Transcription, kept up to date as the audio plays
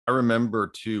I remember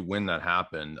too when that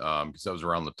happened, because that was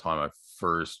around the time I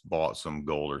first bought some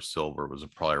gold or silver. It was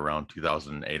probably around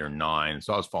 2008 or nine.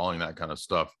 So I was following that kind of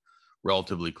stuff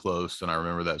relatively close, and I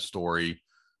remember that story.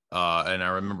 And I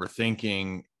remember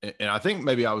thinking, and I think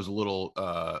maybe I was a little,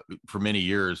 for many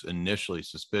years, initially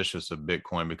suspicious of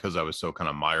Bitcoin because I was so kind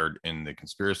of mired in the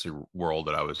conspiracy world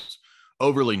that I was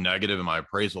overly negative in my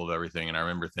appraisal of everything. And I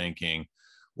remember thinking,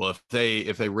 well,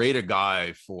 if they rate a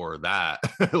guy for that,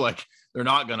 like they're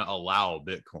not going to allow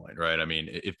Bitcoin, right? I mean,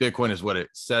 if Bitcoin is what it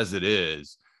says it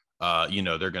is,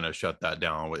 they're going to shut that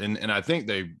down. And I think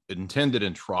they intended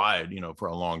and tried, for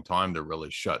a long time to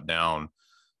really shut down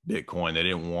Bitcoin. They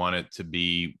didn't want it to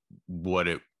be what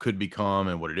it could become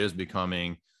and what it is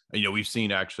becoming. We've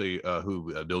seen actually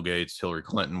Bill Gates, Hillary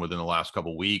Clinton, within the last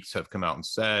couple of weeks have come out and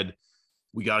said,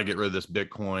 we got to get rid of this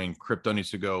Bitcoin. Crypto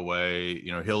needs to go away.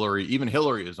 Even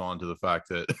Hillary is on to the fact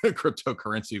that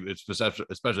cryptocurrency,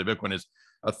 especially Bitcoin, is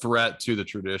a threat to the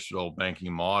traditional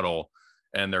banking model.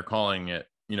 And they're calling it,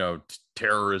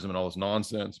 terrorism and all this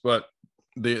nonsense. But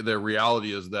the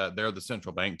reality is that they're the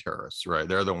central bank terrorists, right?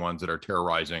 They're the ones that are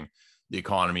terrorizing the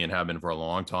economy and have been for a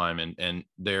long time. And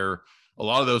they're a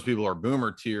lot of those people are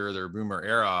boomer tier, they're boomer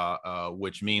era,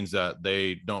 which means that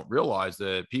they don't realize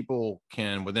that people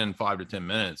can within 5 to 10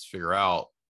 minutes figure out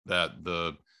that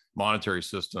the monetary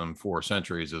system for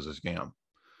centuries is a scam.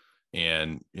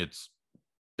 And it's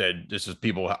that this is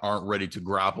people aren't ready to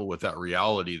grapple with that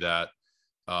reality that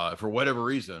for whatever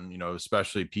reason,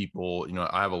 especially people,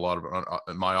 I have a lot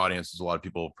of my audience is a lot of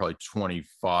people probably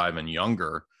 25 and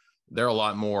younger. They're a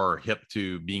lot more hip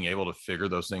to being able to figure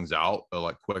those things out a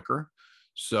lot quicker.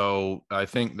 So I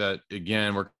think that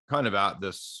again, we're kind of at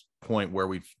this point where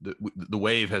the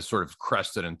wave has sort of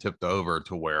crested and tipped over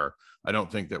to where I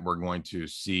don't think that we're going to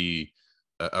see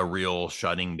a real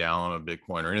shutting down of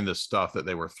Bitcoin or any of the stuff that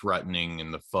they were threatening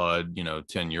in the FUD,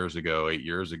 10 years ago, 8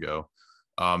 years ago,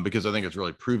 because I think it's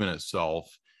really proven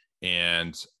itself.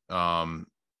 And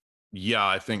yeah,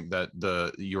 I think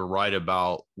that you're right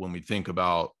about when we think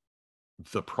about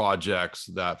the projects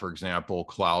that, for example,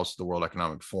 Klaus, the World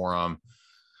Economic Forum,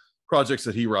 projects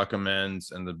that he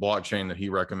recommends and the blockchain that he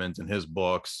recommends in his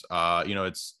books,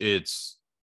 it's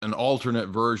an alternate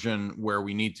version where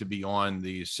we need to be on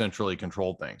the centrally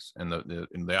controlled things. And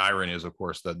the irony is, of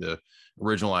course, that the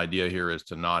original idea here is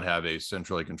to not have a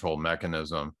centrally controlled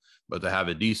mechanism, but to have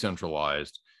it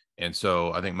decentralized. And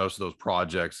so I think most of those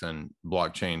projects and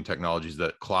blockchain technologies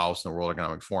that Klaus and the World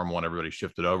Economic Forum want everybody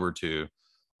shifted over to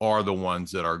are the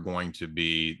ones that are going to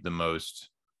be the most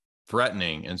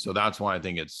threatening. And so that's why I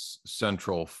think it's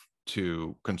central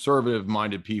to conservative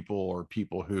minded people or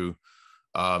people who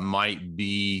might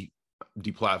be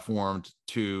deplatformed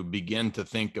to begin to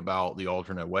think about the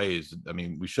alternate ways. I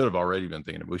mean, we should have already been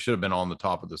thinking. We should have been on the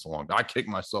top of this a long time. I kicked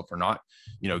myself for not,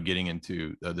 getting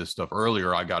into this stuff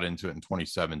earlier. I got into it in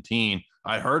 2017.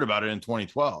 I heard about it in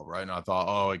 2012, right? And I thought,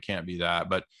 oh, it can't be that.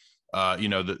 But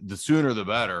the sooner the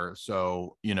better.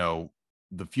 So,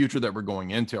 the future that we're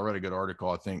going into, I read a good article,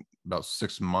 I think about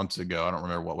 6 months ago. I don't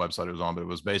remember what website it was on, but it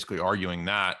was basically arguing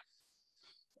that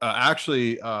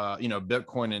Bitcoin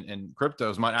and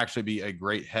cryptos might actually be a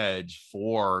great hedge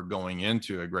for going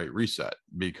into a great reset,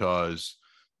 because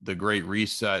the great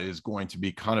reset is going to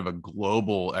be kind of a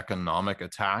global economic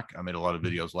attack. I made a lot of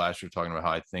videos last year talking about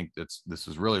how I think this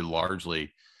is really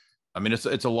largely, I mean, it's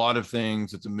a lot of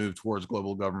things. It's a move towards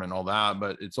global government and all that,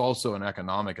 but it's also an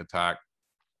economic attack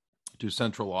to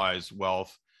centralize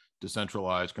wealth, to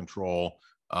centralize control.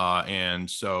 And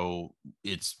so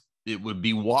it would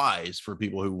be wise for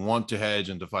people who want to hedge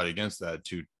and to fight against that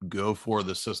to go for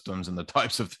the systems and the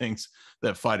types of things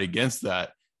that fight against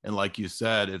that. And like you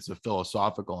said, it's a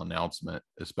philosophical announcement,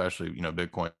 especially,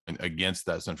 Bitcoin against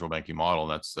that central banking model.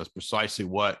 And that's precisely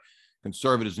what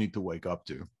conservatives need to wake up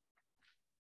to.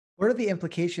 What are the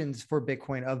implications for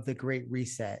Bitcoin of the Great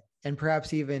Reset? And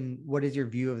perhaps even what is your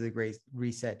view of the Great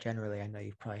Reset generally? I know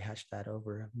you've probably hashed that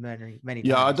over many, many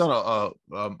Yeah, I've times.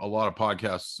 done a lot of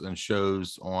podcasts and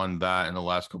shows on that in the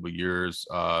last couple of years.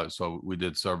 So we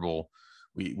did several.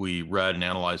 We read and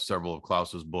analyzed several of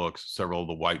Klaus's books, several of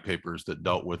the white papers that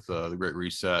dealt with the Great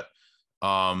Reset.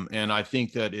 And I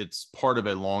think that it's part of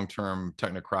a long-term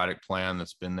technocratic plan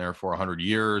that's been there for 100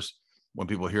 years. When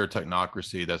people hear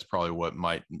technocracy, that's probably what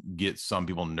might get some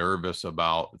people nervous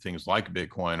about things like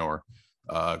Bitcoin or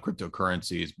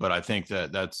cryptocurrencies. But I think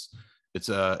that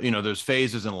there's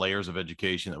phases and layers of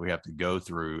education that we have to go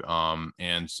through.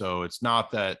 And so it's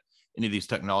not that any of these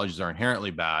technologies are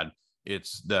inherently bad.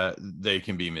 It's that they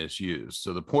can be misused.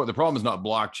 So the problem is not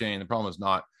blockchain. The problem is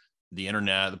not the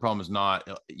internet. The problem is not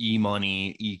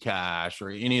e-money, e-cash, or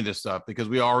any of this stuff, because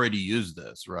we already use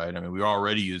this, right? I mean, we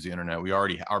already use the internet.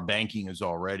 Our banking is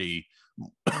already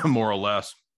more or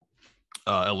less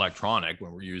electronic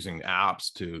when we're using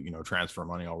apps to, transfer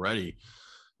money already,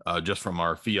 just from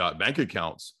our fiat bank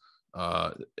accounts.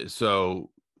 So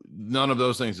none of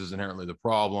those things is inherently the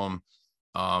problem.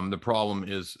 The problem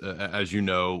is, as you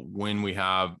know, when we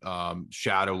have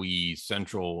shadowy,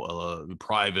 central,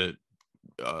 private,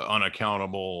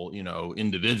 unaccountable,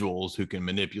 individuals who can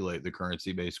manipulate the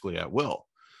currency basically at will.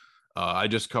 I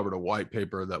just covered a white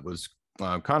paper that was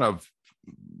kind of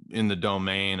in the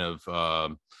domain of, I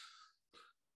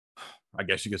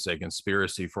guess you could say,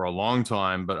 conspiracy for a long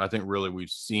time, but I think really we've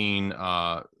seen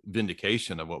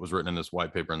vindication of what was written in this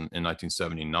white paper in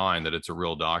 1979, that it's a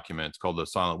real document. It's called The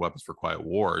Silent Weapons for Quiet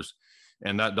Wars.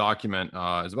 And that document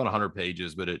is about 100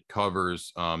 pages, but it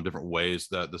covers different ways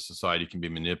that the society can be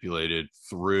manipulated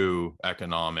through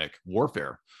economic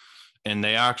warfare. And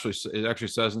it actually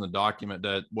says in the document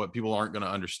that what people aren't going to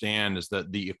understand is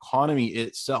that the economy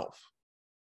itself,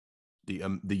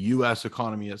 the U.S.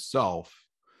 economy itself,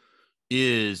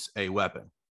 is a weapon.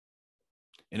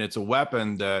 And it's a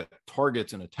weapon that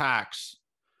targets and attacks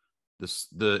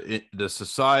the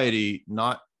society,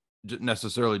 not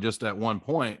necessarily just at one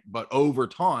point, but over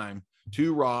time,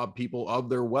 to rob people of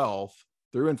their wealth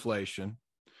through inflation.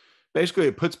 Basically,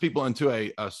 it puts people into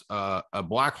a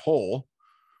black hole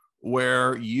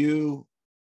where you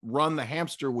run the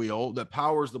hamster wheel that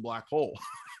powers the black hole.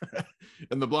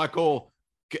 And the black hole,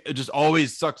 it just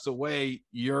always sucks away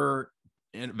your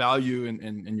value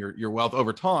and your wealth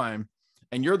over time.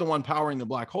 And you're the one powering the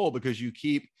black hole because you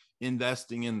keep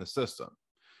investing in the system.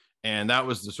 And that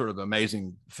was the sort of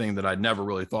amazing thing that I'd never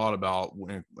really thought about.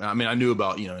 I mean, I knew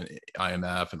about,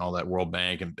 IMF and all that, World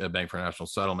Bank and Bank for International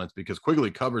Settlements, because Quigley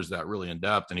covers that really in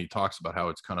depth. And he talks about how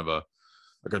it's kind of a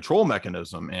control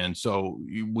mechanism. And so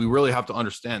we really have to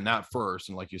understand that first.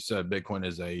 And like you said, Bitcoin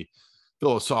is a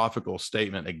philosophical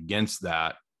statement against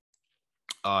that.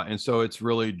 And so it's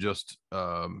really just,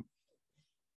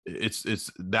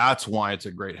 that's why it's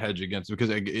a great hedge against, because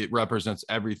it represents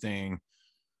everything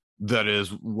that is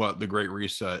what the Great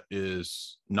Reset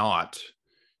is not.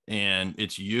 And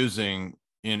it's using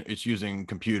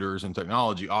computers and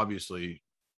technology, obviously,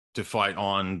 to fight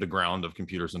on the ground of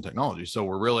computers and technology. So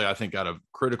we're really, I think, at a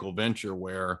critical venture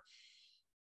where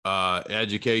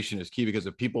education is key, because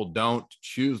if people don't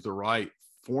choose the right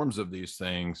forms of these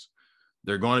things,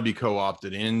 they're going to be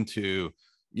co-opted into,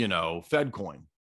 FedCoin.